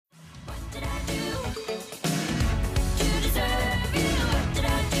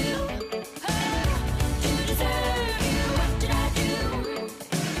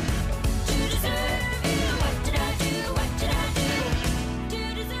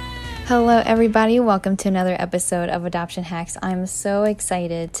Hello, everybody. Welcome to another episode of Adoption Hacks. I'm so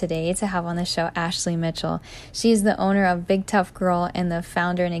excited today to have on the show Ashley Mitchell. She's the owner of BigToughGirl and the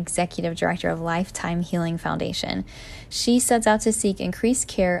founder and executive director of Lifetime Healing Foundation. She sets out to seek increased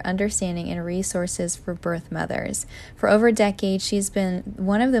care, understanding, and resources for birth mothers. For over a decade, she's been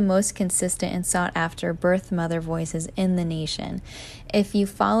one of the most consistent and sought after birth mother voices in the nation. If you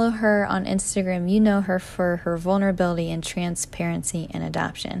follow her on Instagram, you know her for her vulnerability and transparency in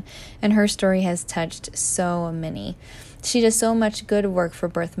adoption. And her story has touched so many. She does so much good work for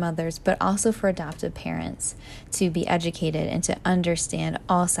birth mothers, but also for adoptive parents to be educated and to understand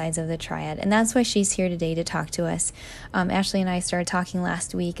all sides of the triad. And that's why she's here today to talk to us. Ashley and I started talking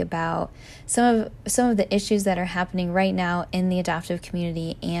last week about some of the issues that are happening right now in the adoptive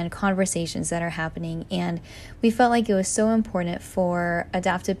community and conversations that are happening. And we felt like it was so important for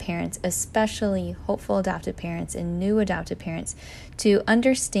adoptive parents, especially hopeful adoptive parents and new adoptive parents, to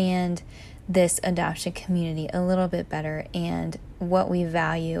understand this adoption community a little bit better and what we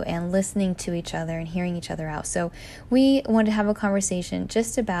value and listening to each other and hearing each other out. So we wanted to have a conversation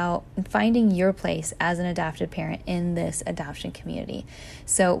just about finding your place as an adoptive parent in this adoption community.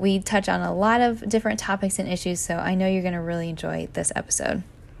 So we touch on a lot of different topics and issues, so I know you're going to really enjoy this episode.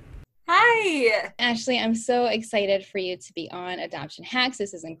 Hi, Ashley, I'm so excited for you to be on Adoption Hacks.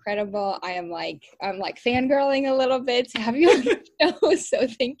 This is incredible. I'm like fangirling a little bit to have you on the show. So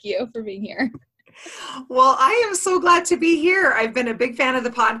thank you for being here. well, I am so glad to be here. I've been a big fan of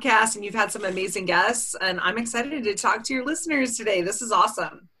the podcast and you've had some amazing guests and I'm excited to talk to your listeners today. This is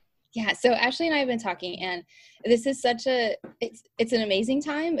awesome. Yeah, so Ashley and I have been talking, and this is it's an amazing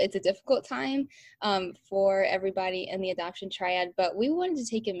time. It's a difficult time for everybody in the adoption triad, but we wanted to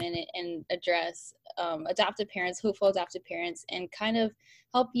take a minute and address adoptive parents, hopeful adoptive parents, and kind of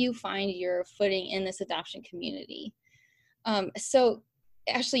help you find your footing in this adoption community. So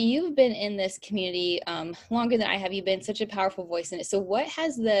Ashley, you've been in this community longer than I have. You've been such a powerful voice in it. So what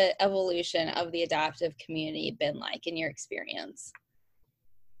has the evolution of the adoptive community been like in your experience?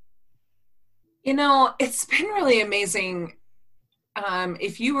 You know, it's been really amazing.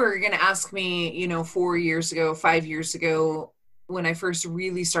 If you were going to ask me, 4 years ago, 5 years ago, when I first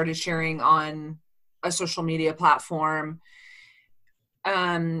really started sharing on a social media platform,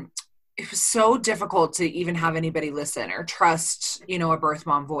 it was so difficult to even have anybody listen or trust, a birth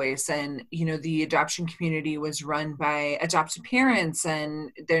mom voice. And, the adoption community was run by adoptive parents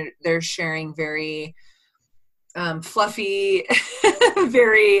and they're sharing very fluffy,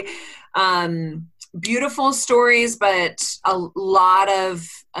 very beautiful stories, but a lot of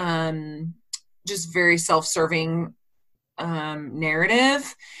just very self-serving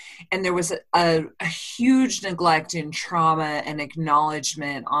narrative. And there was a huge neglect and trauma and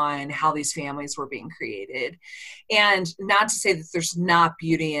acknowledgement on how these families were being created. And not to say that there's not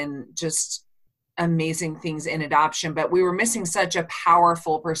beauty and just amazing things in adoption, but we were missing such a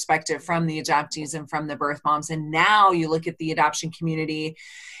powerful perspective from the adoptees and from the birth moms. And now you look at the adoption community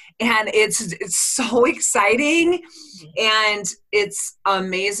and it's so exciting and it's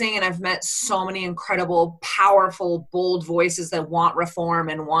amazing. And I've met so many incredible, powerful, bold voices that want reform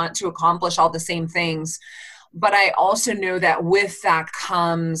and want to accomplish all the same things. But I also know that with that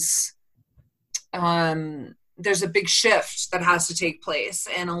comes, there's a big shift that has to take place.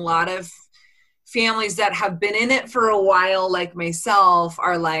 And a lot of families that have been in it for a while, like myself,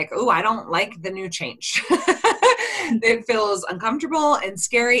 are like, oh, I don't like the new change. It feels uncomfortable and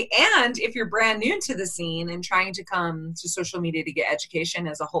scary. And if you're brand new to the scene and trying to come to social media to get education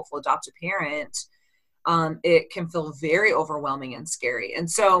as a hopeful adoptive parent, it can feel very overwhelming and scary. And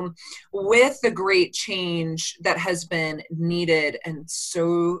so with the great change that has been needed and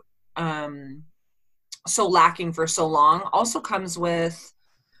so lacking for so long also comes with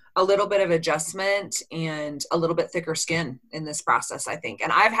a little bit of adjustment and a little bit thicker skin in this process, I think. And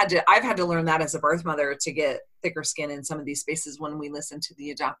I've had to learn that as a birth mother to get thicker skin in some of these spaces when we listen to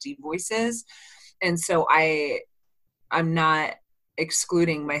the adoptee voices. And so I'm not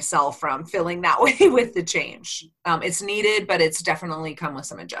excluding myself from feeling that way with the change. It's needed, but it's definitely come with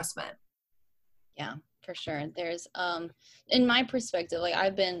some adjustment. Yeah, for sure. There's, in my perspective, like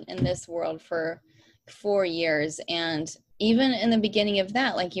I've been in this world for 4 years, and even in the beginning of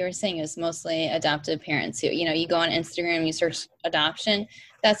that, like you were saying, it was mostly adoptive parents who, you go on Instagram, you search adoption,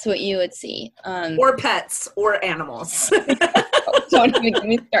 that's what you would see. Or pets or animals. Don't even get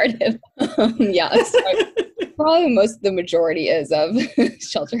me started. Yeah, probably the majority is of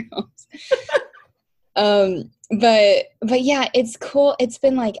shelter homes. But yeah, it's cool. It's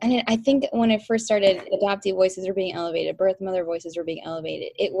been like, and I think when I first started, adoptee voices were being elevated, birth mother voices were being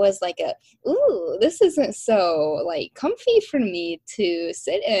elevated. It was like ooh, this isn't so like comfy for me to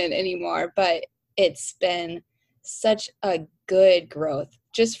sit in anymore. But it's been such a good growth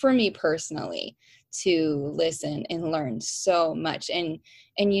just for me personally to listen and learn so much. And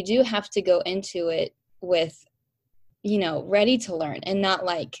you do have to go into it with, ready to learn and not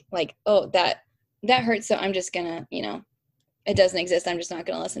like, oh, that hurts, so I'm just gonna, it doesn't exist, I'm just not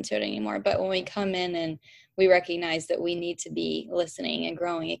gonna listen to it anymore. But when we come in and we recognize that we need to be listening and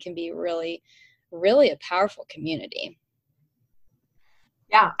growing, it can be really, really a powerful community.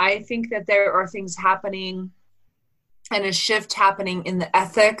 Yeah, I think that there are things happening and a shift happening in the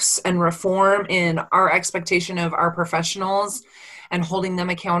ethics and reform in our expectation of our professionals and holding them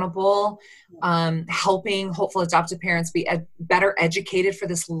accountable, helping hopeful adoptive parents be better educated for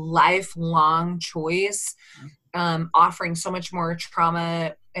this lifelong choice, offering so much more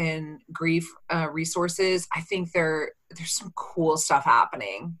trauma and grief resources. I think there's some cool stuff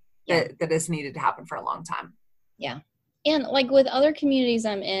happening that is needed to happen for a long time. Yeah. And like with other communities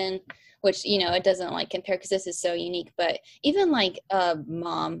I'm in, which, it doesn't like compare because this is so unique, but even like a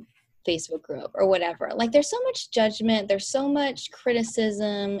mom Facebook group or whatever, like there's so much judgment, there's so much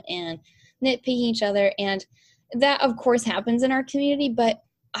criticism and nitpicking each other. And that of course happens in our community, but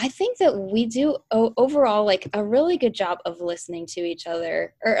I think that we do overall like a really good job of listening to each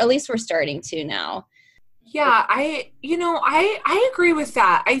other, or at least we're starting to now. Yeah, I agree with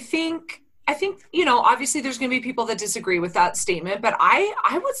that. I think, obviously there's going to be people that disagree with that statement, but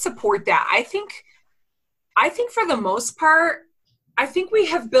I would support that. I think for the most part, I think we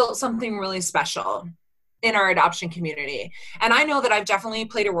have built something really special in our adoption community. And I know that I've definitely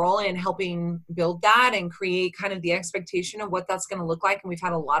played a role in helping build that and create kind of the expectation of what that's going to look like. And we've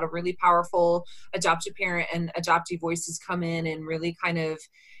had a lot of really powerful adoptive parent and adoptee voices come in and really kind of,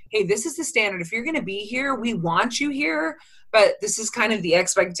 hey, this is the standard. If you're going to be here, we want you here, but this is kind of the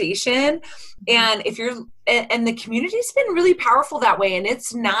expectation. And and the community's been really powerful that way. And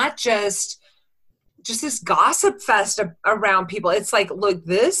it's not just this gossip fest around people. It's like, look,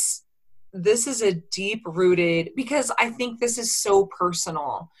 this is a deep rooted, because I think this is so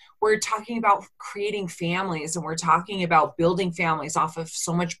personal. We're talking about creating families, and we're talking about building families off of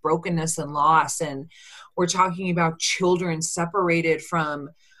so much brokenness and loss. And we're talking about children separated from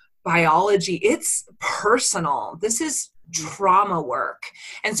biology. It's personal. This is trauma work.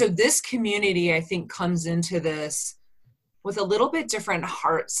 And so this community, I think, comes into this with a little bit different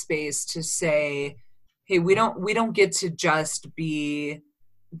heart space to say, hey, we don't get to just be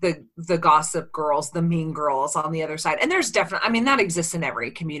the gossip girls, the mean girls on the other side. And there's definitely, that exists in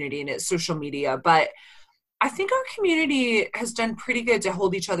every community and it's social media, but I think our community has done pretty good to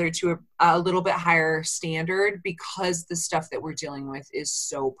hold each other to a little bit higher standard, because the stuff that we're dealing with is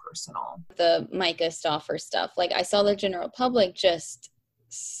so personal. The Micah Stauffer stuff, like I saw the general public just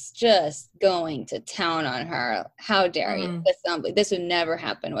going to town on her. How dare you? This would never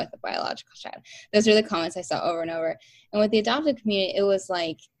happen with a biological child. Those are the comments I saw over and over. And with the adoptive community, it was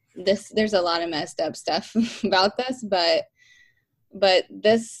like there's a lot of messed up stuff about this, but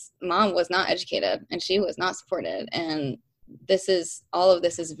this mom was not educated and she was not supported. And all of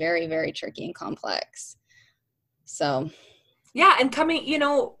this is very, very tricky and complex. So yeah, and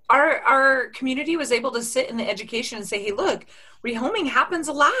our community was able to sit in the education and say, hey, look, rehoming happens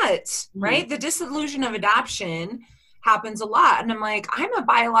a lot, right? The disillusion of adoption happens a lot. And I'm like, I'm a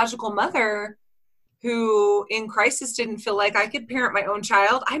biological mother who in crisis didn't feel like I could parent my own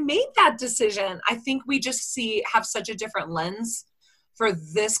child. I made that decision. I think we just have such a different lens for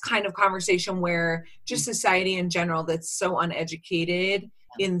this kind of conversation, where just society in general that's so uneducated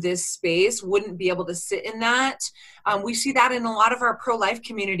in this space wouldn't be able to sit in that. We see that in a lot of our pro-life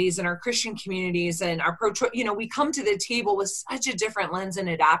communities and our Christian communities and our pro-choice. We come to the table with such a different lens in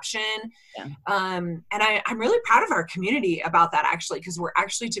adoption. Yeah. And I'm really proud of our community about that, actually, because we're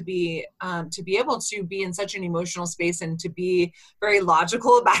actually to be able to be in such an emotional space and to be very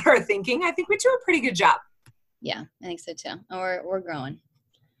logical about our thinking. I think we do a pretty good job. Yeah, I think so too. We're growing.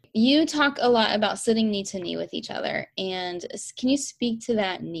 You talk a lot about sitting knee to knee with each other, and can you speak to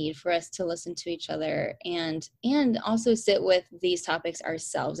that need for us to listen to each other and also sit with these topics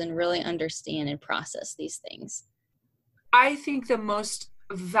ourselves and really understand and process these things? I think the most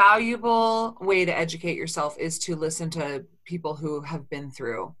valuable way to educate yourself is to listen to people who have been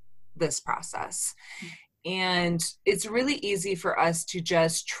through this process. And it's really easy for us to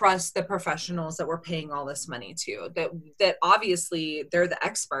just trust the professionals that we're paying all this money to, that obviously they're the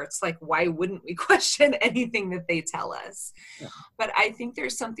experts. Like, why wouldn't we question anything that they tell us? Yeah. But I think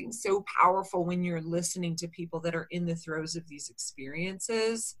there's something so powerful when you're listening to people that are in the throes of these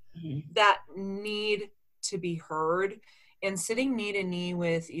experiences that need to be heard, and sitting knee to knee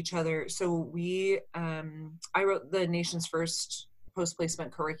with each other. So I wrote the nation's first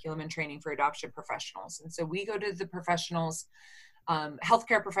post-placement curriculum and training for adoption professionals. And so we go to the professionals,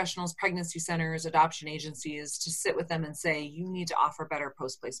 healthcare professionals, pregnancy centers, adoption agencies, to sit with them and say, you need to offer better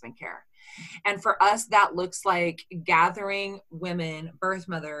post-placement care. And for us, that looks like gathering women, birth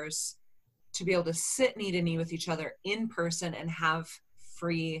mothers, to be able to sit knee to knee with each other in person and have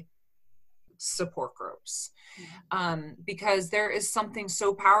free support groups. Because there is something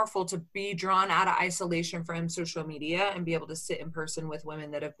so powerful to be drawn out of isolation from social media and be able to sit in person with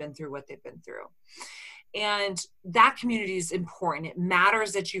women that have been through what they've been through. And that community is important. It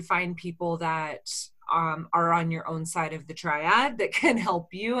matters that you find people that are on your own side of the triad that can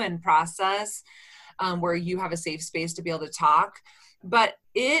help you and process, where you have a safe space to be able to talk. But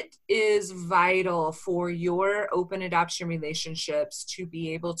it is vital for your open adoption relationships to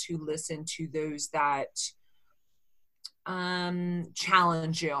be able to listen to those that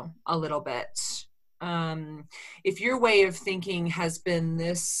challenge you a little bit. If your way of thinking has been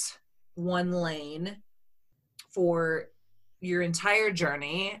this one lane for your entire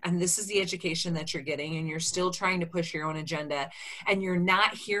journey, and this is the education that you're getting, and you're still trying to push your own agenda, and you're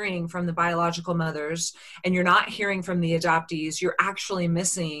not hearing from the biological mothers, and you're not hearing from the adoptees, you're actually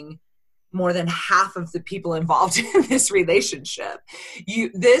missing more than half of the people involved in this relationship.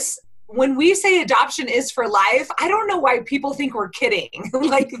 When we say adoption is for life, I don't know why people think we're kidding.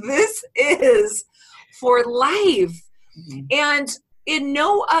 Like, this is for life. And in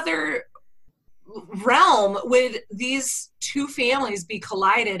no other realm would these two families be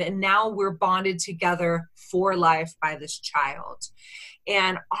collided, and now we're bonded together for life by this child.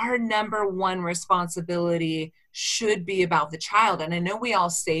 And our number one responsibility should be about the child. And I know we all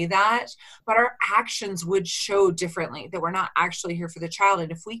say that, but our actions would show differently, that we're not actually here for the child.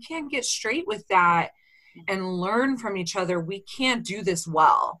 And if we can't get straight with that and learn from each other, we can't do this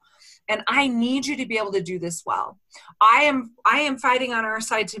well. And I need you to be able to do this well. I am fighting on our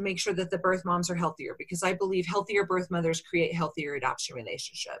side to make sure that the birth moms are healthier, because I believe healthier birth mothers create healthier adoption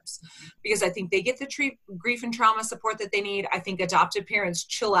relationships, because I think they get the grief and trauma support that they need. I think adoptive parents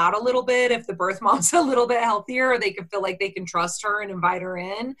chill out a little bit if the birth mom's a little bit healthier, or they can feel like they can trust her and invite her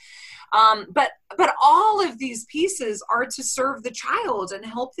in. But all of these pieces are to serve the child and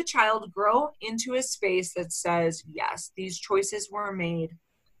help the child grow into a space that says, yes, these choices were made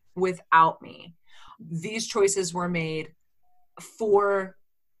without me. These choices were made for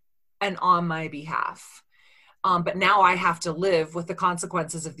and on my behalf. But now I have to live with the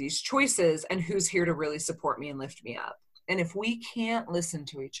consequences of these choices, and who's here to really support me and lift me up. And if we can't listen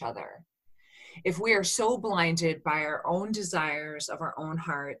to each other, if we are so blinded by our own desires of our own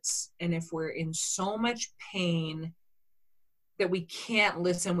hearts, and if we're in so much pain that we can't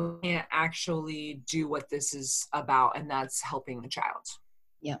listen, we can't actually do what this is about, and that's helping the child.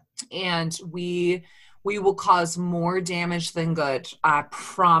 Yeah. And we will cause more damage than good, I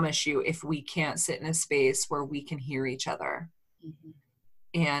promise you, if we can't sit in a space where we can hear each other.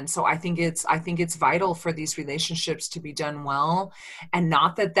 And so I think it's vital for these relationships to be done well, and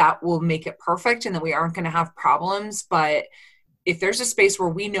not that will make it perfect and that we aren't going to have problems, but if there's a space where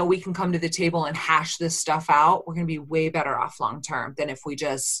we know we can come to the table and hash this stuff out, we're going to be way better off long term than if we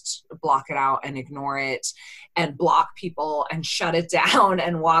just block it out and ignore it and block people and shut it down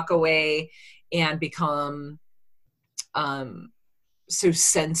and walk away and become so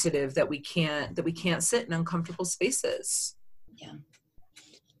sensitive that we can't sit in uncomfortable spaces. Yeah.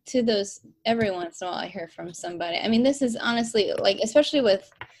 To those, every once in a while I hear from somebody. I mean, this is honestly, like, especially with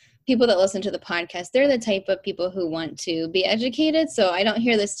people that listen to the podcast, they're the type of people who want to be educated. So I don't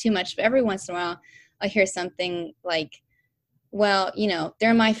hear this too much, but every once in a while I hear something like, well,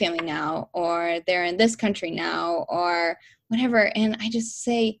 they're in my family now, or they're in this country now, or whatever. And I just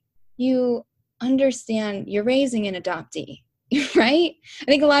say, you understand you're raising an adoptee, right? I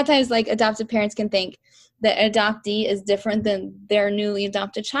think a lot of times, like, adoptive parents can think that adoptee is different than their newly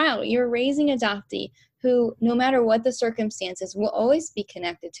adopted child. You're raising adoptee who, no matter what the circumstances, will always be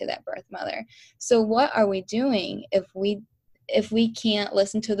connected to that birth mother. So what are we doing if we can't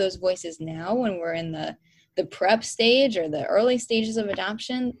listen to those voices now when we're in the prep stage or the early stages of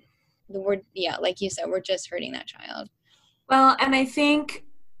adoption? Like you said, we're just hurting that child. Well, and I think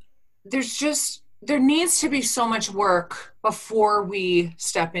there's just there needs to be so much work before we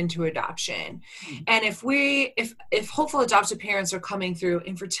step into adoption. And if hopeful adoptive parents are coming through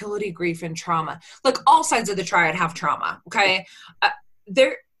infertility, grief, and trauma, like all sides of the triad have trauma, okay?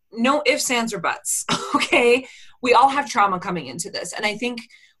 There, no ifs, ands, or buts, okay? We all have trauma coming into this. And I think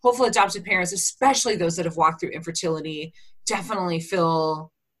hopeful adoptive parents, especially those that have walked through infertility, definitely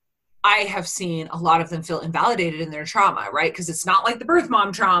I have seen a lot of them feel invalidated in their trauma, right? Because it's not like the birth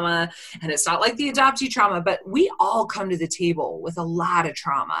mom trauma and it's not like the adoptee trauma, but we all come to the table with a lot of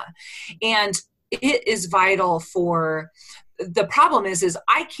trauma. And it is vital the problem is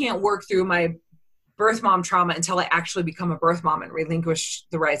I can't work through my birth mom trauma until I actually become a birth mom and relinquish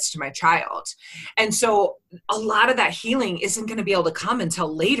the rights to my child. And so a lot of that healing isn't going to be able to come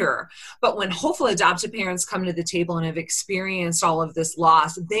until later. But when hopeful adoptive parents come to the table and have experienced all of this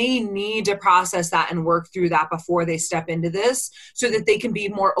loss, they need to process that and work through that before they step into this so that they can be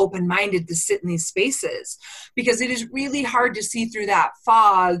more open-minded to sit in these spaces. Because it is really hard to see through that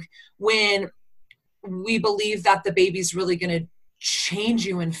fog when we believe that the baby's really going to change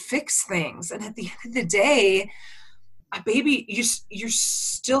you and fix things. And at the end of the day, a baby, you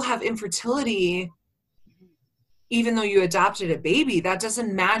still have infertility even though you adopted a baby. That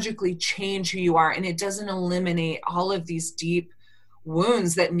doesn't magically change who you are, and it doesn't eliminate all of these deep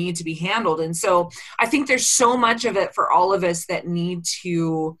wounds that need to be handled. And so I think there's so much of it for all of us that need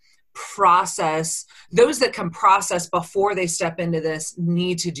to process. Those that can process before they step into this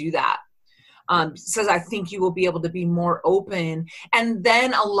need to do that. So I think you will be able to be more open. And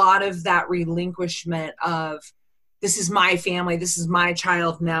then a lot of that relinquishment of, this is my family, this is my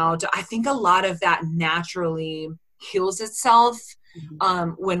child now. I think a lot of that naturally heals itself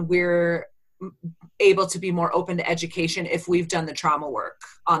when we're able to be more open to education if we've done the trauma work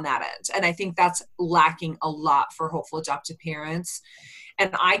on that end. And I think that's lacking a lot for hopeful adoptive parents.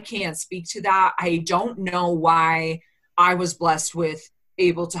 And I can't speak to that. I don't know why I was blessed with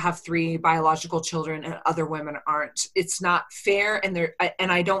able to have 3 biological children and other women aren't. It's not fair.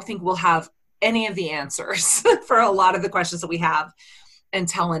 And I don't think we'll have any of the answers for a lot of the questions that we have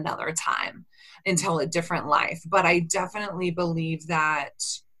until another time, until a different life. But I definitely believe that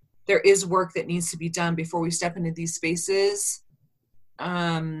there is work that needs to be done before we step into these spaces,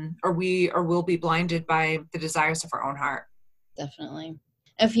 or we'll be blinded by the desires of our own heart. Definitely.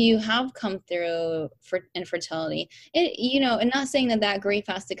 If you have come through for infertility, and not saying that grief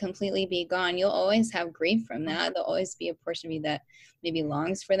has to completely be gone. You'll always have grief from that. There'll always be a portion of you that maybe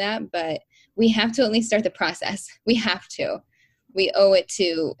longs for that, but we have to at least start the process. We have to. We owe it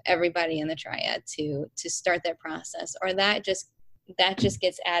to everybody in the triad to start that process, or that just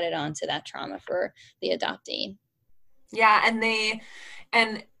gets added on to that trauma for the adoptee. Yeah,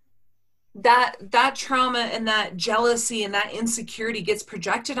 and that trauma and that jealousy and that insecurity gets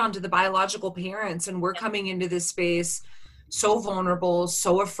projected onto the biological parents, and we're coming into this space so vulnerable,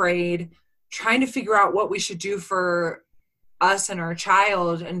 so afraid, trying to figure out what we should do for us and our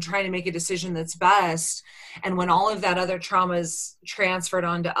child and trying to make a decision that's best. And when all of that other trauma is transferred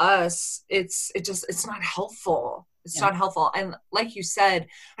onto us, it's not helpful. It's not helpful. And like you said,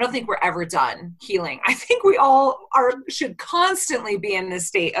 I don't think we're ever done healing. I think we all should constantly be in this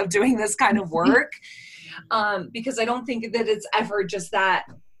state of doing this kind of work, because I don't think that it's ever just that,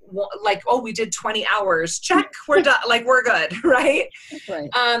 like, oh, we did 20 hours, check, we're done, like, we're good, right? Right.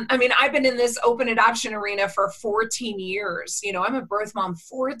 I mean, I've been in this open adoption arena for 14 years. I'm a birth mom,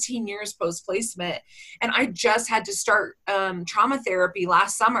 14 years post-placement, and I just had to start trauma therapy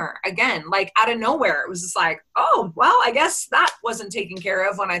last summer again, like out of nowhere. It was just like, oh, well, I guess that wasn't taken care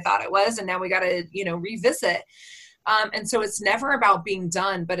of when I thought it was, and now we got to, revisit. And so it's never about being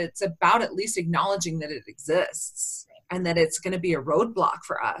done, but it's about at least acknowledging that it exists and that it's going to be a roadblock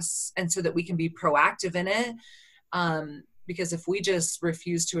for us, and so that we can be proactive in it. Because if we just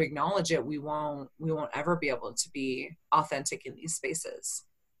refuse to acknowledge it, we won't ever be able to be authentic in these spaces.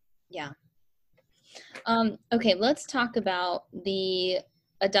 Yeah. Okay, let's talk about the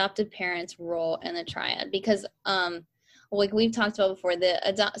adoptive parent's role in the triad, because like we've talked about before,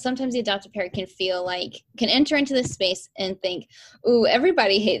 sometimes the adoptive parent can enter into this space and think, "Ooh,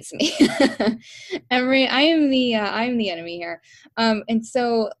 everybody hates me. I am the enemy here." And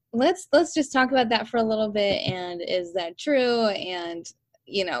so let's just talk about that for a little bit. And is that true? And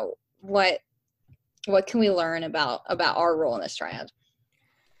what can we learn about our role in this triad?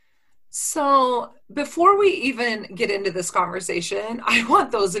 So before we even get into this conversation, I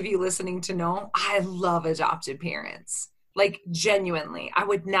want those of you listening to know I love adopted parents. Like, genuinely, I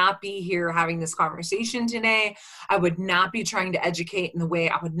would not be here having this conversation today. I would not be trying to educate in the way.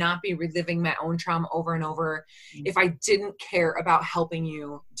 I would not be reliving my own trauma over and over if I didn't care about helping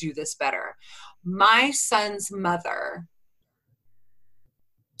you do this better. my son's mother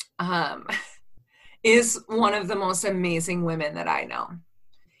is one of the most amazing women that I know.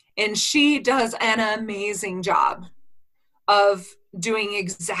 And she does an amazing job of doing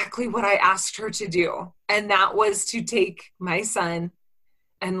exactly what I asked her to do. And that was to take my son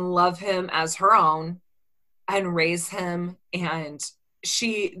and love him as her own and raise him. And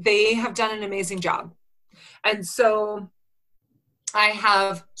they have done an amazing job. And so I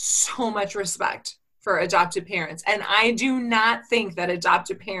have so much respect for adoptive parents. And I do not think that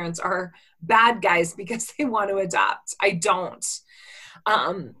adoptive parents are bad guys because they want to adopt. I don't.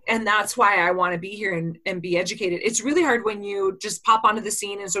 And that's why I want to be here and be educated. It's really hard when you just pop onto the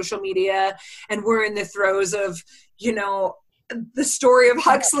scene in social media and we're in the throes of, the story of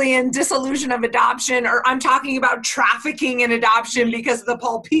Huxley and dissolution of adoption, or I'm talking about trafficking and adoption because of the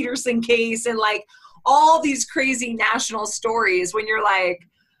Paul Peterson case and like all these crazy national stories when you're like,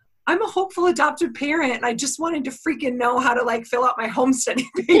 I'm a hopeful adoptive parent and I just wanted to freaking know how to like fill out my homesteading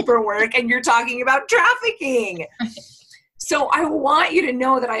paperwork and you're talking about trafficking. So I want you to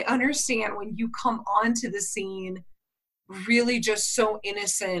know that I understand when you come onto the scene really just so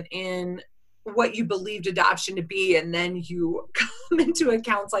innocent in what you believed adoption to be, and then you come into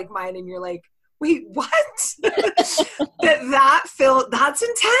accounts like mine and you're like, wait, what? That's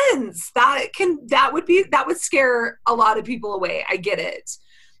intense. That would scare a lot of people away. I get it.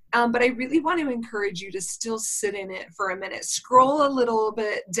 But I really want to encourage you to still sit in it for a minute. Scroll a little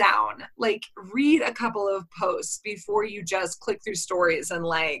bit down, like read a couple of posts before you just click through stories and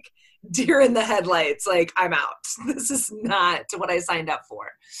like deer in the headlights. Like, I'm out. This is not what I signed up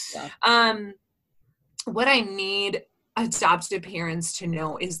for. Yeah. What I need adoptive parents to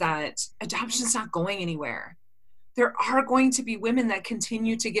know is that adoption is not going anywhere. There are going to be women that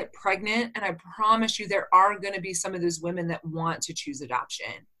continue to get pregnant. And I promise you, there are going to be some of those women that want to choose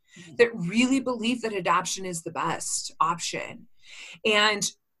adoption, that really believe that adoption is the best option. And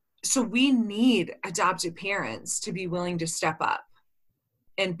so we need adoptive parents to be willing to step up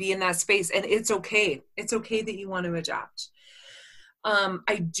and be in that space. And it's okay. It's okay that you want to adopt.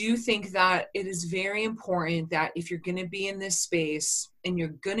 I do think that it is very important that if you're going to be in this space and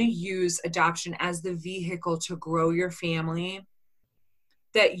you're going to use adoption as the vehicle to grow your family,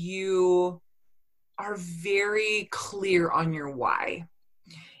 that you are very clear on your why.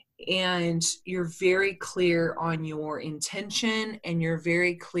 And you're very clear on your intention, and you're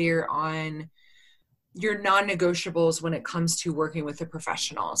very clear on your non-negotiables when it comes to working with the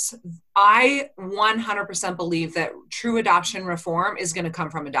professionals. I 100% believe that true adoption reform is going to come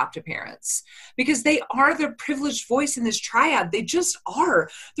from adoptive parents because they are the privileged voice in this triad. They just are.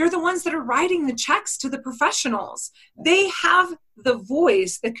 They're the ones that are writing the checks to the professionals. They have the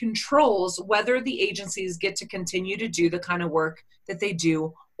voice that controls whether the agencies get to continue to do the kind of work that they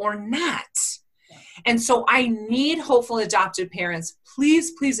do or not. And so I need hopeful adoptive parents.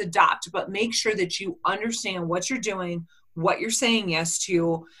 Please, please adopt, but make sure that you understand what you're doing, what you're saying yes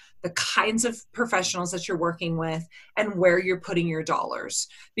to, the kinds of professionals that you're working with, and where you're putting your dollars.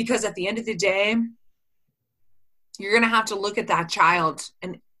 Because at the end of the day, you're going to have to look at that child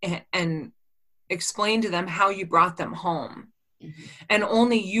and explain to them how you brought them home. Mm-hmm. And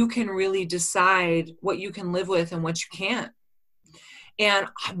only you can really decide what you can live with and what you can't. And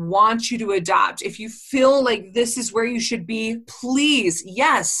I want you to adopt. If you feel like this is where you should be, please,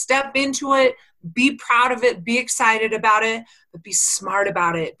 yes, step into it, be proud of it, be excited about it, but be smart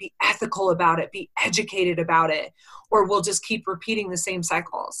about it, be ethical about it, be educated about it, or we'll just keep repeating the same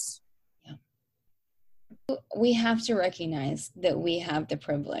cycles. Yeah. We have to recognize that we have the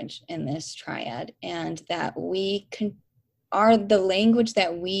privilege in this triad, and that are the language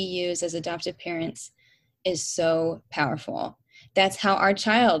that we use as adoptive parents is so powerful. That's how our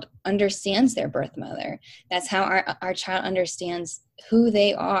child understands their birth mother. That's how our child understands who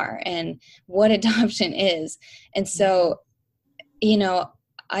they are and what adoption is. And so,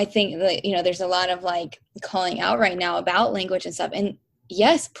 I think that, there's a lot of like calling out right now about language and stuff. And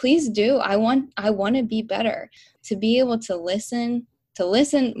yes, please do. I want to be better, to be able to listen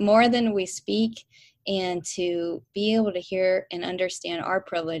more than we speak, and to be able to hear and understand our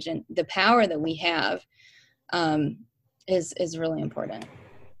privilege and the power that we have. Is really important.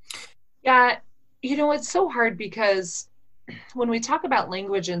 Yeah. It's so hard because when we talk about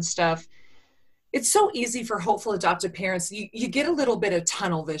language and stuff, it's so easy for hopeful adoptive parents. You get a little bit of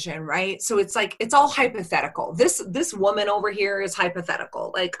tunnel vision, right? So it's like, it's all hypothetical. This woman over here is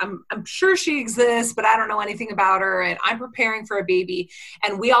hypothetical. Like I'm sure she exists, but I don't know anything about her, and I'm preparing for a baby.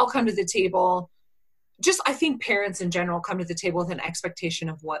 And we all come to the table just, I think parents in general come to the table with an expectation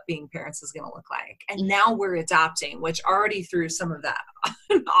of what being parents is going to look like. And now we're adopting, which already threw some of that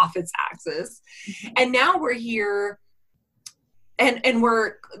off its axis. And now we're here and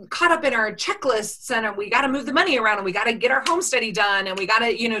we're caught up in our checklists, and we got to move the money around, and we got to get our home study done, and we got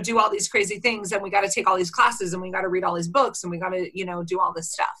to, do all these crazy things, and we got to take all these classes, and we got to read all these books, and we got to, do all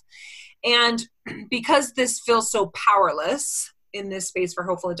this stuff. And because this feels so powerless in this space for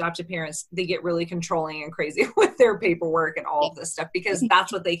hopeful adoptive parents, they get really controlling and crazy with their paperwork and all of this stuff, because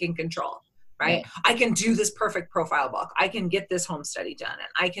that's what they can control, right? I can do this perfect profile book. I can get this home study done, and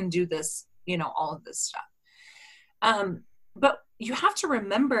I can do this, all of this stuff. But you have to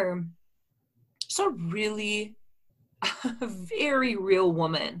remember, she's a very real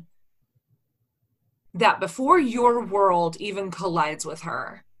woman that before your world even collides with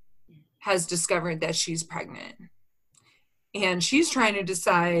her, has discovered that she's pregnant. And she's trying to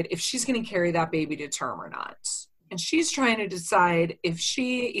decide if she's going to carry that baby to term or not. And she's trying to decide if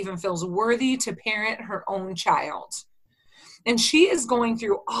she even feels worthy to parent her own child. And she is going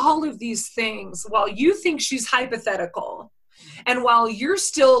through all of these things while you think she's hypothetical. And while you're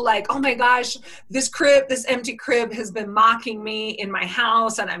still like, oh my gosh, this empty crib has been mocking me in my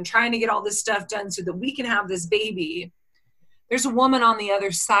house, and I'm trying to get all this stuff done so that we can have this baby. There's a woman on the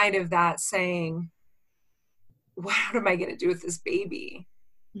other side of that saying, what am I going to do with this baby?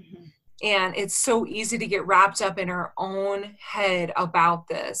 Mm-hmm. And it's so easy to get wrapped up in our own head about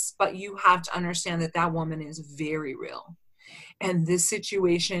this, but you have to understand that that woman is very real. And this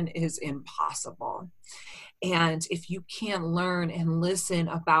situation is impossible. And if you can't learn and listen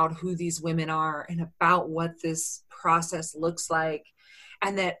about who these women are and about what this process looks like,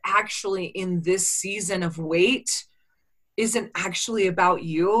 and that actually in this season of wait isn't actually about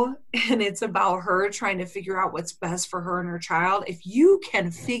you, and it's about her trying to figure out what's best for her and her child, if you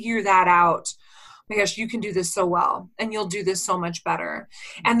can figure that out, oh my gosh, you can do this so well, and you'll do this so much better.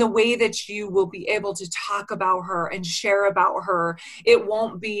 And the way that you will be able to talk about her and share about her, it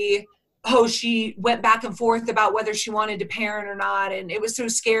won't be, oh, she went back and forth about whether she wanted to parent or not, and it was so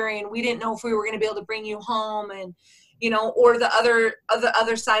scary, and we didn't know if we were going to be able to bring you home, and or the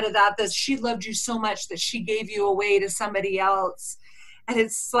other side of that she loved you so much that she gave you away to somebody else. And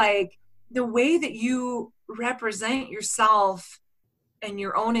it's like the way that you represent yourself and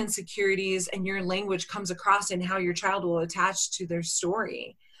your own insecurities and your language comes across in how your child will attach to their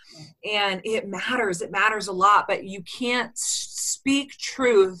story. And it matters a lot, but you can't speak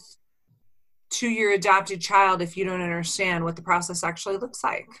truth to your adopted child if you don't understand what the process actually looks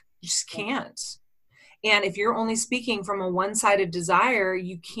like. You just can't. And if you're only speaking from a one-sided desire,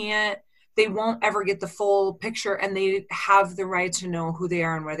 they won't ever get the full picture, and they have the right to know who they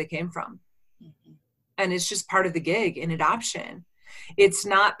are and where they came from. Mm-hmm. And it's just part of the gig in adoption. It's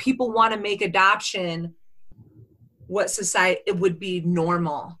not, people want to make adoption what society, it would be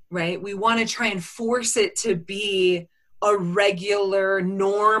normal, right? We want to try and force it to be a regular,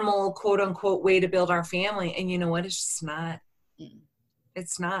 normal, quote unquote, way to build our family. And you know what? It's just not. Mm-hmm.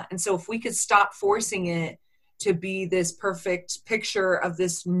 It's not. And so if we could stop forcing it to be this perfect picture of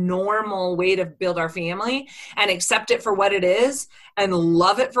this normal way to build our family, and accept it for what it is, and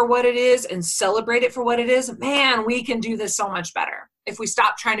love it for what it is, and celebrate it for what it is, man, we can do this so much better if we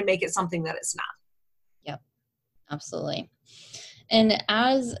stop trying to make it something that it's not. Yep, absolutely. And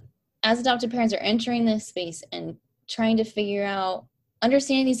as adoptive parents are entering this space and trying to figure out,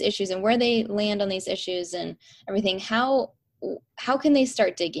 understanding these issues and where they land on these issues and everything, how can they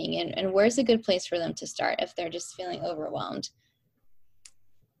start digging, and where's a good place for them to start if they're just feeling overwhelmed?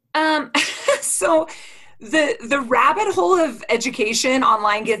 So the rabbit hole of education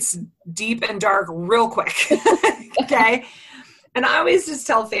online gets deep and dark real quick. Okay. And I always just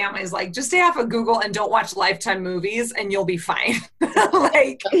tell families, like, just stay off of Google and don't watch Lifetime movies and you'll be fine.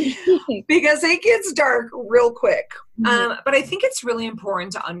 Because it gets dark real quick. Mm-hmm. But I think it's really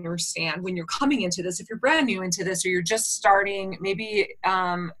important to understand when you're coming into this, if you're brand new into this, or you're just starting, maybe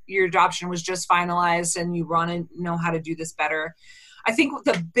your adoption was just finalized and you want to know how to do this better. I think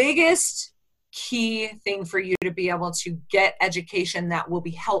the biggest key thing for you to be able to get education that will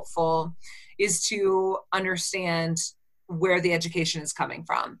be helpful is to understand where the education is coming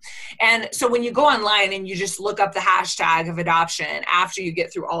from. And so when you go online and you just look up the hashtag of adoption after you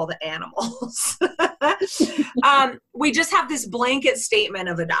get through all the animals, we just have this blanket statement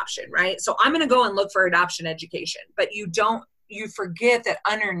of adoption, right? So I'm going to go and look for adoption education, but you forget that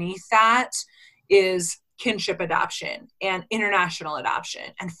underneath that is kinship adoption and international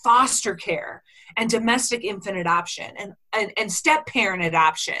adoption and foster care and domestic infant adoption and step parent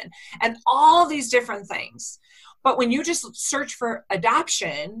adoption and all these different things. But when you just search for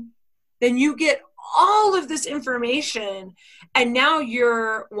adoption, then you get all of this information, and now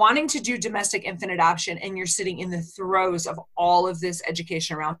you're wanting to do domestic infant adoption, and you're sitting in the throes of all of this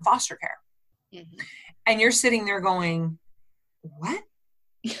education around foster care. Mm-hmm. And you're sitting there going, what?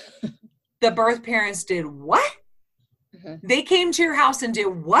 The birth parents did what? Mm-hmm. They came to your house and did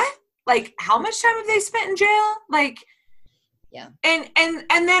what? Like, how much time have they spent in jail? Like, yeah. And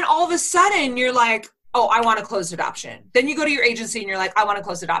then all of a sudden you're like, oh, I want to close adoption. Then you go to your agency and you're like, I want to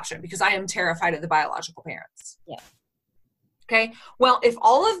close adoption because I am terrified of the biological parents. Yeah. Okay. Well, if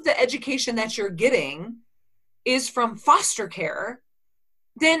all of the education that you're getting is from foster care,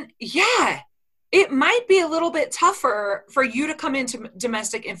 then yeah, it might be a little bit tougher for you to come into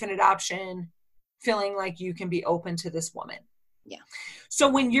domestic infant adoption feeling like you can be open to this woman. Yeah. So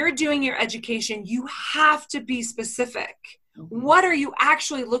when you're doing your education, you have to be specific. Mm-hmm. What are you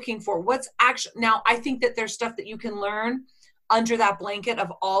actually looking for? What's actually, now I think that there's stuff that you can learn under that blanket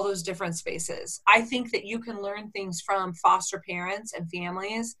of all those different spaces. I think that you can learn things from foster parents and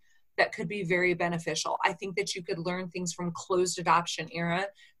families that could be very beneficial. I think that you could learn things from closed adoption era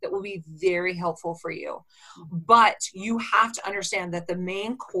that will be very helpful for you. But you have to understand that the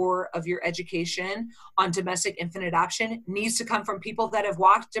main core of your education on domestic infant adoption needs to come from people that have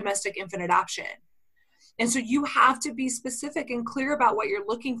walked domestic infant adoption. And so you have to be specific and clear about what you're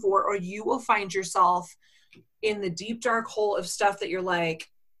looking for, or you will find yourself in the deep, dark hole of stuff that you're like,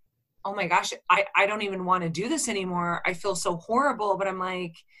 oh my gosh, I don't even want to do this anymore. I feel so horrible. But I'm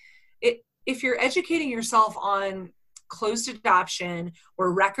like, if you're educating yourself on closed adoption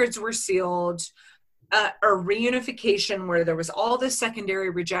where records were sealed, or reunification where there was all this secondary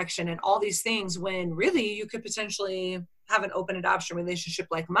rejection and all these things, when really you could potentially have an open adoption relationship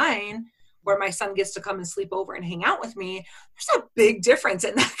like mine, where my son gets to come and sleep over and hang out with me, there's a big difference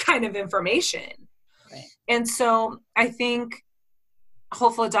in that kind of information. Right. And so I think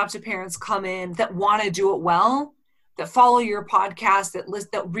hopeful adoptive parents come in that want to do it well, that follow your podcast,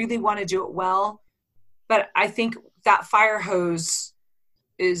 that really want to do it well. But I think that fire hose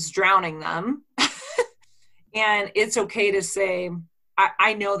is drowning them. And it's okay to say,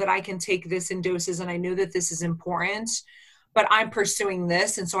 I know that I can take this in doses, and I know that this is important, but I'm pursuing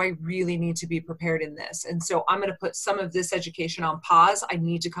this. And so I really need to be prepared in this. And so I'm going to put some of this education on pause. I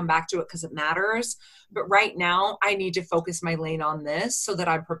need to come back to it because it matters. But right now I need to focus my lane on this so that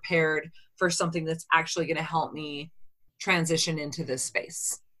I'm prepared for something that's actually going to help me transition into this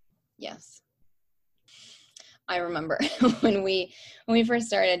space. Yes. I remember when we first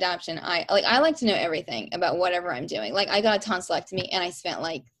started adoption, I like to know everything about whatever I'm doing. Like, I got a tonsillectomy and I spent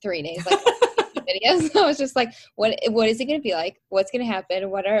like 3 days like videos. I was just like, what is it going to be like? What's going to happen?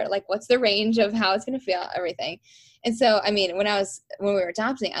 What's the range of how it's going to feel? Everything. And so, I mean, when we were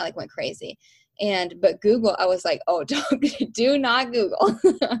adopting, I went crazy. But Google, I was like, oh, do not Google.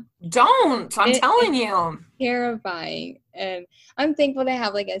 Don't. I'm telling you. Terrifying. And I'm thankful to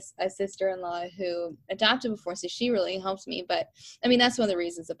have a sister-in-law who adopted before, so she really helped me. But I mean, that's one of the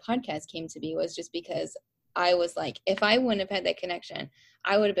reasons the podcast came to be, was just because I was like, if I wouldn't have had that connection,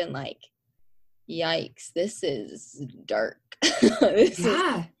 I would have been like, yikes, this is dark.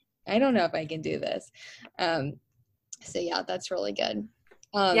 I don't know if I can do this. So yeah, that's really good.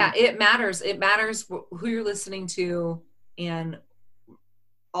 Yeah, it matters. It matters who you're listening to, and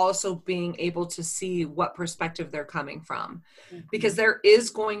also being able to see what perspective they're coming from, because there is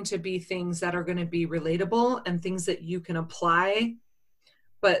going to be things that are going to be relatable and things that you can apply,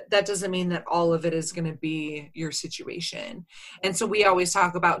 but that doesn't mean that all of it is going to be your situation. And so we always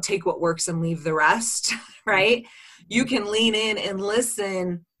talk about take what works and leave the rest, right? You can lean in and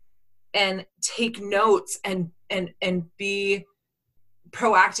listen and take notes and be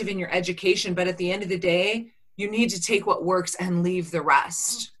proactive in your education, but at the end of the day, you need to take what works and leave the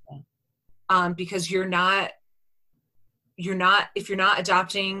rest. Because if you're not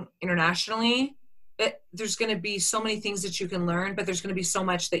adopting internationally, there's going to be so many things that you can learn, but there's going to be so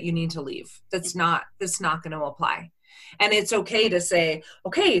much that you need to leave. That's not going to apply. And it's okay to say,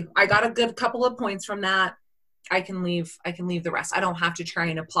 okay, I got a good couple of points from that. I can leave the rest. I don't have to try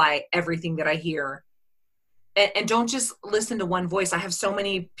and apply everything that I hear. And don't just listen to one voice. I have so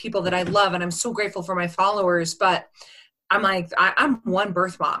many people that I love, and I'm so grateful for my followers, but I'm like, I'm one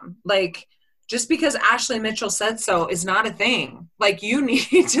birth mom. Like, just because Ashley Mitchell said so is not a thing. Like, you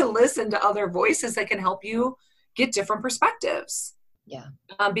need to listen to other voices that can help you get different perspectives. Yeah.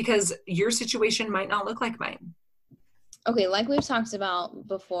 Because your situation might not look like mine. Okay. Like we've talked about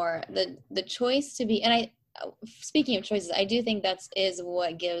before, the choice to be, and speaking of choices, I do think is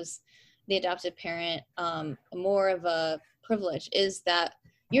what gives the adoptive parent more of a privilege, is that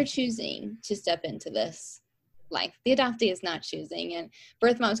you're choosing to step into this life. The adoptee is not choosing, and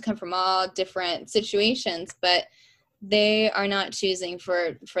birth moms come from all different situations, but they are not choosing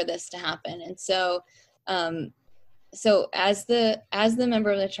for this to happen. And so, so as the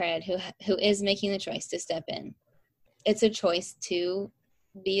member of the triad who is making the choice to step in, it's a choice to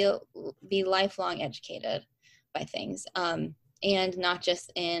be lifelong educated by things, and not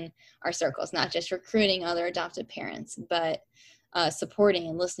just in our circles, not just recruiting other adoptive parents, but supporting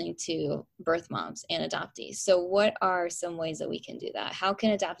and listening to birth moms and adoptees. So what are some ways that we can do that? How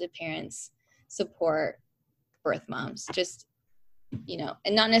can adoptive parents support birth moms? Just,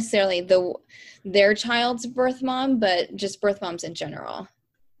 and not necessarily their child's birth mom, but just birth moms in general.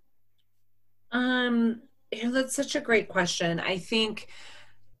 That's such a great question. I think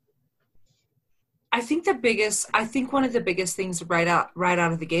one of the biggest things right out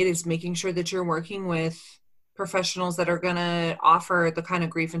of the gate is making sure that you're working with professionals that are going to offer the kind of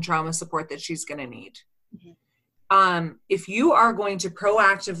grief and trauma support that she's going to need. Mm-hmm. If you are going to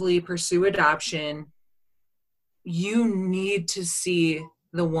proactively pursue adoption, you need to see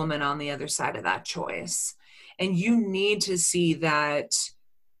the woman on the other side of that choice. And you need to see that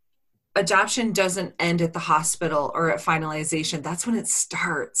adoption doesn't end at the hospital or at finalization. That's when it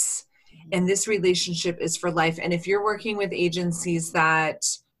starts. And this relationship is for life. And if you're working with agencies that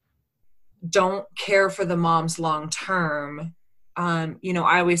don't care for the moms long term, I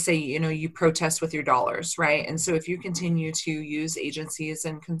always say, you protest with your dollars, right? And so if you continue to use agencies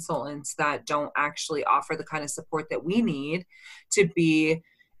and consultants that don't actually offer the kind of support that we need to be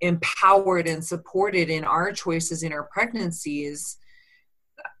empowered and supported in our choices in our pregnancies,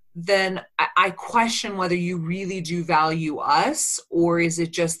 then I question whether you really do value us, or is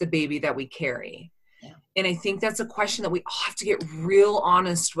it just the baby that we carry? Yeah. And I think that's a question that we all have to get real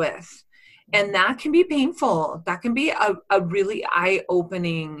honest with. And that can be painful. That can be a really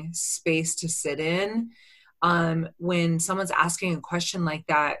eye-opening space to sit in when someone's asking a question like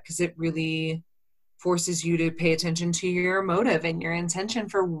that, because it really forces you to pay attention to your motive and your intention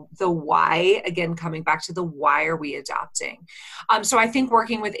for the why. Again, coming back to the why are we adopting? So I think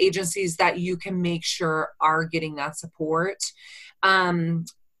working with agencies that you can make sure are getting that support.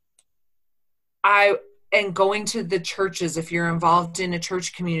 And going to the churches, if you're involved in a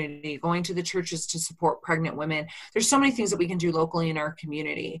church community, going to the churches to support pregnant women. There's so many things that we can do locally in our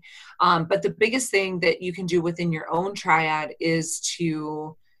community. But the biggest thing that you can do within your own triad is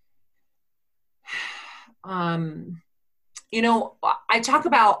to, I talk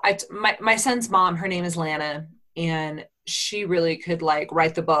about my son's mom, her name is Lana, and she really could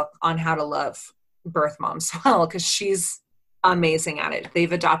write the book on how to love birth moms well, because she's amazing at it.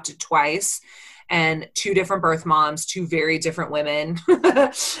 They've adopted twice. And 2 different birth moms, 2 very different women.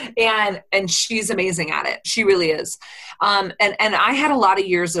 and she's amazing at it. She really is. And I had a lot of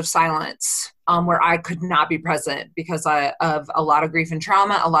years of silence where I could not be present because of a lot of grief and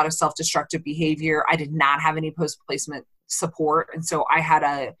trauma, a lot of self-destructive behavior. I did not have any post-placement support. And so I had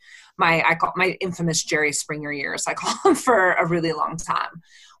I call my infamous Jerry Springer years. I call them for a really long time,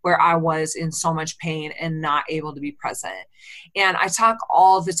 where I was in so much pain and not able to be present. And I talk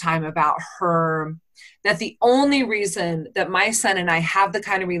all the time about her, that the only reason that my son and I have the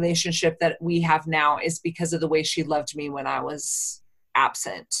kind of relationship that we have now is because of the way she loved me when I was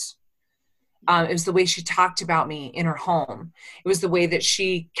absent. It was the way she talked about me in her home. It was the way that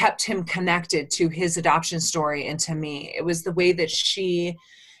she kept him connected to his adoption story and to me. It was the way that she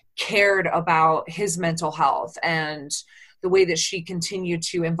cared about his mental health, and the way that she continued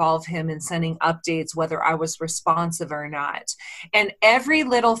to involve him in sending updates, whether I was responsive or not. And every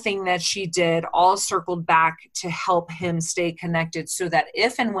little thing that she did all circled back to help him stay connected, so that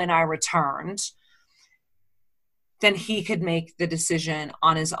if and when I returned, then he could make the decision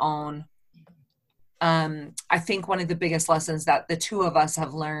on his own. I think one of the biggest lessons that the 2 of us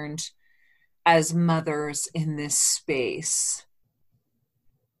have learned as mothers in this space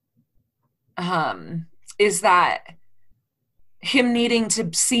is that him needing to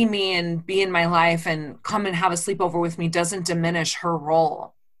see me and be in my life and come and have a sleepover with me doesn't diminish her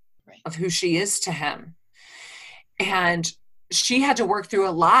role of who she is to him. And she had to work through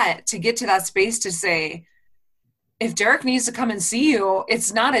a lot to get to that space to say, if Derek needs to come and see you,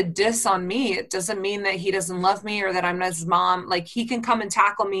 it's not a diss on me. It doesn't mean that he doesn't love me or that I'm not his mom. He can come and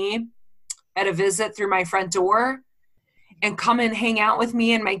tackle me at a visit through my front door and come and hang out with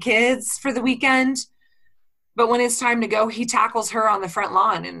me and my kids for the weekend. But when it's time to go, he tackles her on the front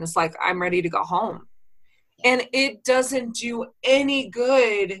lawn and it's like, I'm ready to go home. And it doesn't do any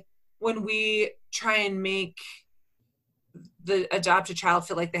good when we try and make the adopted child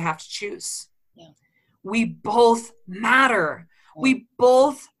feel like they have to choose. Yeah. We both matter. We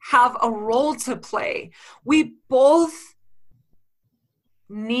both have a role to play. We both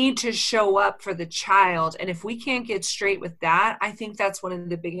need to show up for the child. And if we can't get straight with that, I think that's one of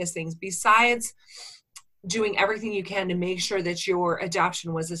the biggest things, besides doing everything you can to make sure that your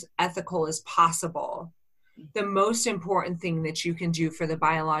adoption was as ethical as possible. The most important thing that you can do for the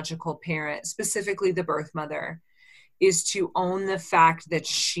biological parent, specifically the birth mother, is to own the fact that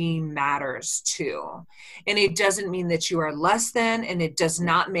she matters too. And it doesn't mean that you are less than, and it does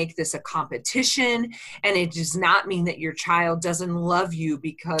not make this a competition, and it does not mean that your child doesn't love you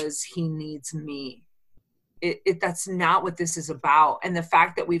because he needs me. That's not what this is about. And the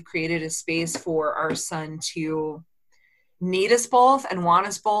fact that we've created a space for our son to need us both and want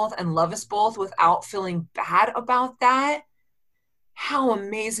us both and love us both without feeling bad about that, how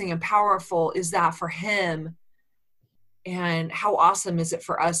amazing and powerful is that for him? And how awesome is it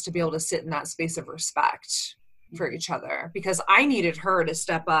for us to be able to sit in that space of respect for each other? Because I needed her to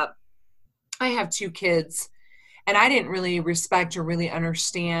step up. I have 2 kids, and I didn't really respect or really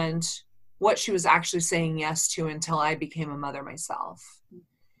understand what she was actually saying yes to until I became a mother myself.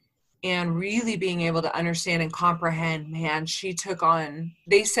 And really being able to understand and comprehend, man,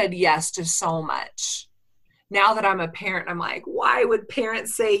 they said yes to so much. Now that I'm a parent, I'm like, why would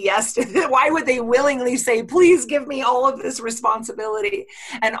parents say yes to this? Why would they willingly say, please give me all of this responsibility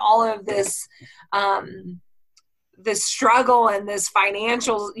and all of this, this struggle and this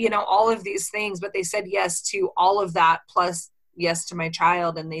financial, all of these things. But they said yes to all of that, plus yes to my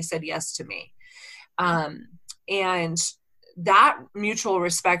child. And they said yes to me. And that mutual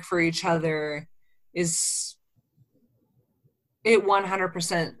respect for each other it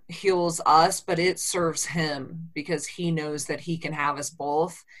 100% heals us, but it serves him because he knows that he can have us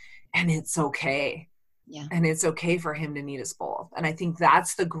both, and it's okay. Yeah. And it's okay for him to need us both. And I think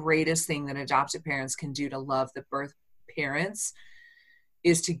that's the greatest thing that adoptive parents can do to love the birth parents,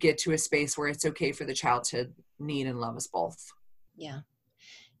 is to get to a space where it's okay for the child to need and love us both. Yeah.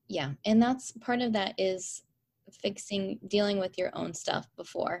 Yeah. And that's part of that is dealing with your own stuff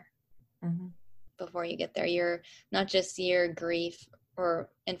before you get there. You're not just your grief or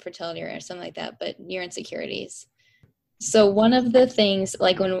infertility or something like that, but your insecurities. So one of the things,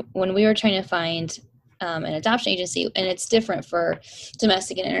 like when we were trying to find an adoption agency, and it's different for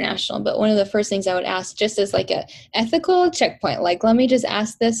domestic and international, but one of the first things I would ask, just as like a ethical checkpoint, like, let me just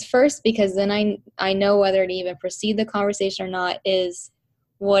ask this first, because then I know whether to even proceed the conversation or not, is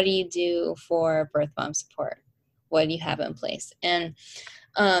what do you do for birth mom support? What do you have in place? And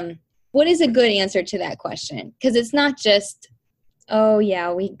what is a good answer to that question? Because it's not just, oh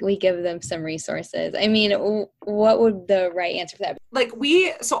yeah, we give them some resources. I mean, what would the right answer for that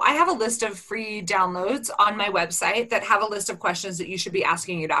be? So I have a list of free downloads on my website that have a list of questions that you should be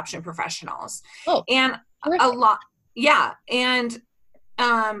asking adoption professionals. Oh, and terrific.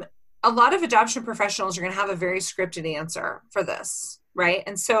 A lot of adoption professionals are going to have a very scripted answer for this. Right.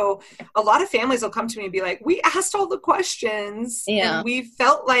 And so a lot of families will come to me and be like, we asked all the questions and we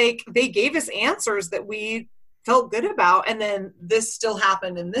felt like they gave us answers that we felt good about. And then this still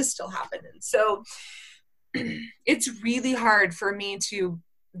happened and this still happened. And so it's really hard for me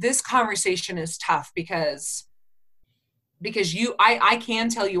this conversation is tough because I can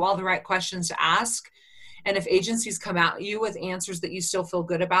tell you all the right questions to ask. And if agencies come at you with answers that you still feel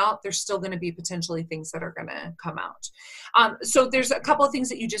good about, there's still going to be potentially things that are going to come out. So there's a couple of things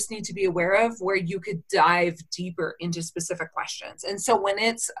that you just need to be aware of where you could dive deeper into specific questions. And so when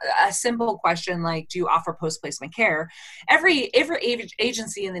it's a simple question like, do you offer post-placement care? Every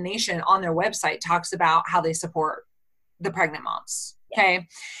agency in the nation on their website talks about how they support the pregnant moms. Okay.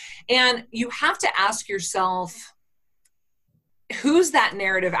 And you have to ask yourself, who's that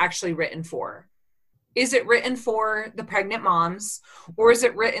narrative actually written for? Is it written for the pregnant moms, or is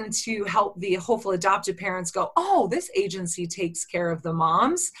it written to help the hopeful adoptive parents go, oh, this agency takes care of the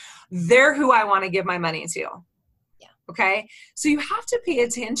moms. They're who I want to give my money to. Yeah. Okay. So you have to pay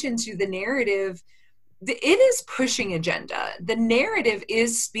attention to the narrative. It is pushing agenda. The narrative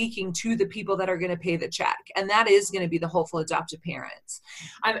is speaking to the people that are going to pay the check. And that is going to be the hopeful adoptive parents.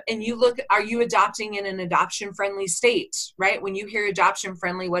 And you look, are you adopting in an adoption friendly state, right? When you hear adoption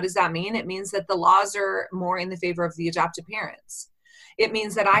friendly, what does that mean? It means that the laws are more in the favor of the adoptive parents. It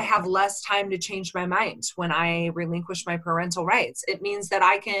means that I have less time to change my mind when I relinquish my parental rights. It means that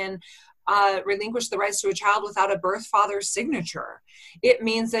I can relinquish the rights to a child without a birth father's signature. It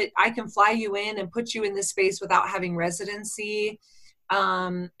means that I can fly you in and put you in this space without having residency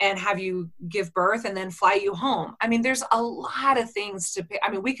and have you give birth and then fly you home. I mean, there's a lot of things to pay.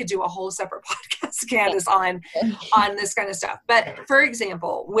 I mean, we could do a whole separate podcast, Candace, on this kind of stuff. But for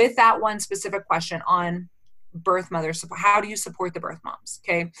example, with that one specific question on birth mother support? How do you support the birth moms?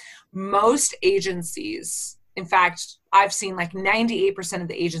 Okay. Most agencies, in fact, I've seen like 98% of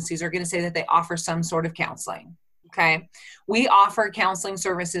the agencies are going to say that they offer some sort of counseling. Okay. We offer counseling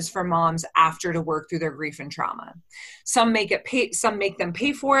services for moms after to work through their grief and trauma. Some make them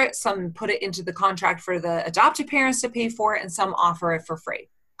pay for it. Some put it into the contract for the adoptive parents to pay for it, and some offer it for free.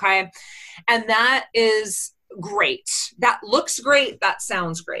 Okay. And that is great. That looks great. That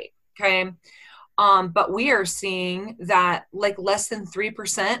sounds great. Okay. But we are seeing that like less than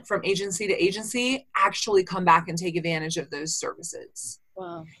 3% from agency to agency actually come back and take advantage of those services.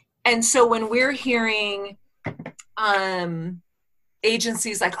 Wow. And so when we're hearing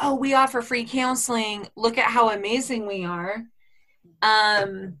agencies like, oh, we offer free counseling, look at how amazing we are.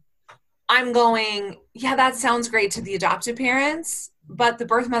 I'm going, yeah, that sounds great to the adoptive parents, but the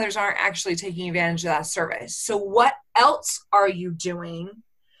birth mothers aren't actually taking advantage of that service. So what else are you doing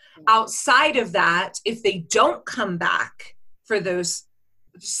outside of that if they don't come back for those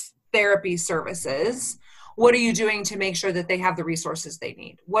therapy services? What are you doing to make sure that they have the resources they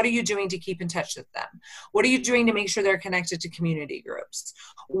need? What are you doing to keep in touch with them? What are you doing to make sure they're connected to community groups?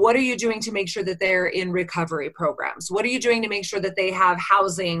 What are you doing to make sure that they're in recovery programs? What are you doing to make sure that they have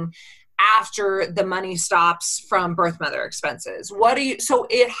housing after the money stops from birth mother expenses? So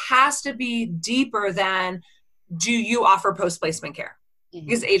it has to be deeper than, do you offer post-placement care? Mm-hmm.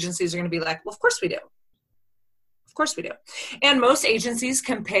 Because agencies are going to be like, well, of course we do. Of course we do. And most agencies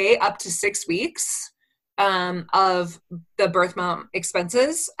can pay up to 6 weeks of the birth mom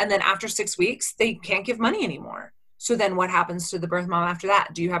expenses. And then after 6 weeks, they can't give money anymore. So then what happens to the birth mom after that?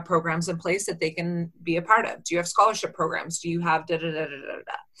 Do you have programs in place that they can be a part of? Do you have scholarship programs? Do you have da, da, da, da, da,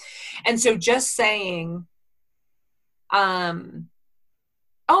 da? And so just saying, oh,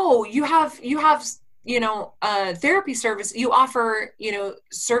 you have, therapy service, you offer,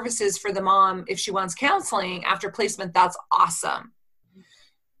 services for the mom if she wants counseling after placement. That's awesome.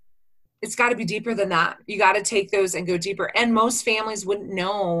 It's got to be deeper than that. You got to take those and go deeper. And most families wouldn't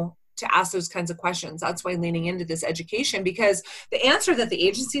know to ask those kinds of questions. That's why leaning into this education, because the answer that the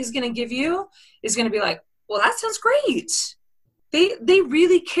agency is going to give you is going to be like, well, that sounds great. They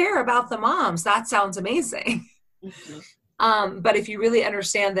really care about the moms. That sounds amazing. Mm-hmm. But if you really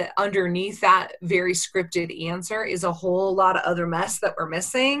understand that underneath that very scripted answer is a whole lot of other mess that we're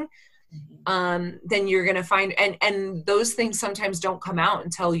missing, then you're going to find, and those things sometimes don't come out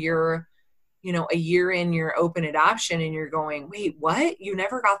until you're, a year in your open adoption, and you're going, wait, what? You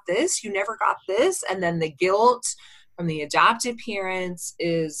never got this? You never got this? And then the guilt from the adoptive parents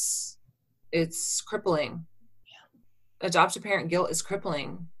it's crippling. Yeah. Adoptive parent guilt is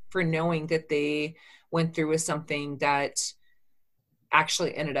crippling for knowing that they went through with something that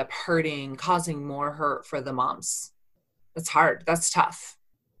actually ended up causing more hurt for the moms. That's hard. That's tough.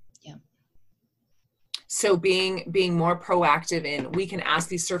 Yeah. So being more proactive in, we can ask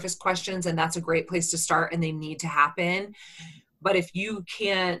these surface questions, and that's a great place to start, and they need to happen. But if you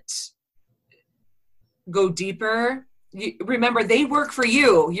can't go deeper, remember, they work for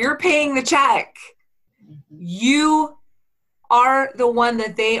you. You're paying the check. Mm-hmm. You are the one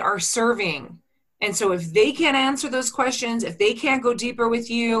that they are serving. And so if they can't answer those questions, if they can't go deeper with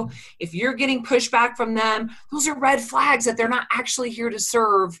you, if you're getting pushback from them, those are red flags that they're not actually here to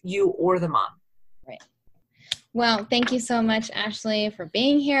serve you or the mom. Right. Well, thank you so much, Ashley, for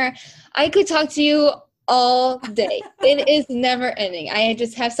being here. I could talk to you all day. It is never ending. I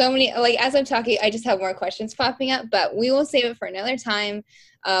just have so many, as I'm talking, I just have more questions popping up, but we will save it for another time.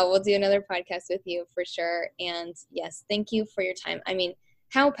 We'll do another podcast with you for sure. And yes, thank you for your time. I mean,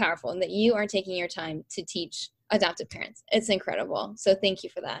 how powerful that you are taking your time to teach adoptive parents. It's incredible. So thank you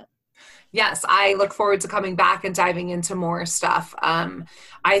for that. Yes, I look forward to coming back and diving into more stuff.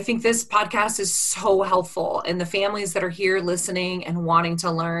 I think this podcast is so helpful, and the families that are here listening and wanting to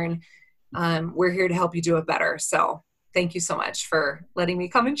learn, we're here to help you do it better. So thank you so much for letting me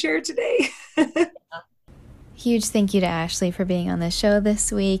come and share today. Huge thank you to Ashley for being on the show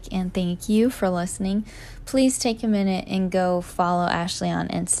this week, and thank you for listening. Please take a minute and go follow Ashley on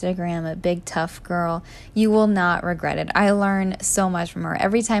Instagram at BigToughGirl. You will not regret it. I learn so much from her.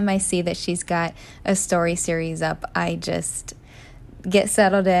 Every time I see that she's got a story series up, I just get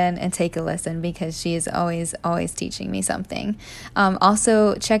settled in and take a listen, because she is always teaching me something.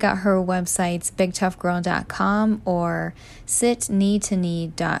 Also, check out her websites, BigToughGirl.com or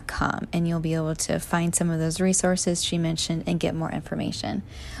SitKneeToKnee.com, and you'll be able to find some of those resources she mentioned and get more information.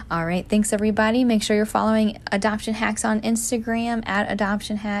 All right, thanks everybody. Make sure you're following Adoption Hacks on Instagram at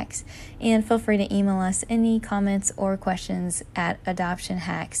Adoption Hacks, and feel free to email us any comments or questions at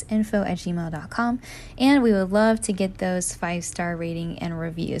adoptionhacksinfo@gmail.com, and we would love to get those 5-star ratings rating and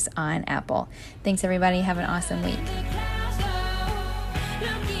reviews on Apple. Thanks, everybody. Have an awesome week.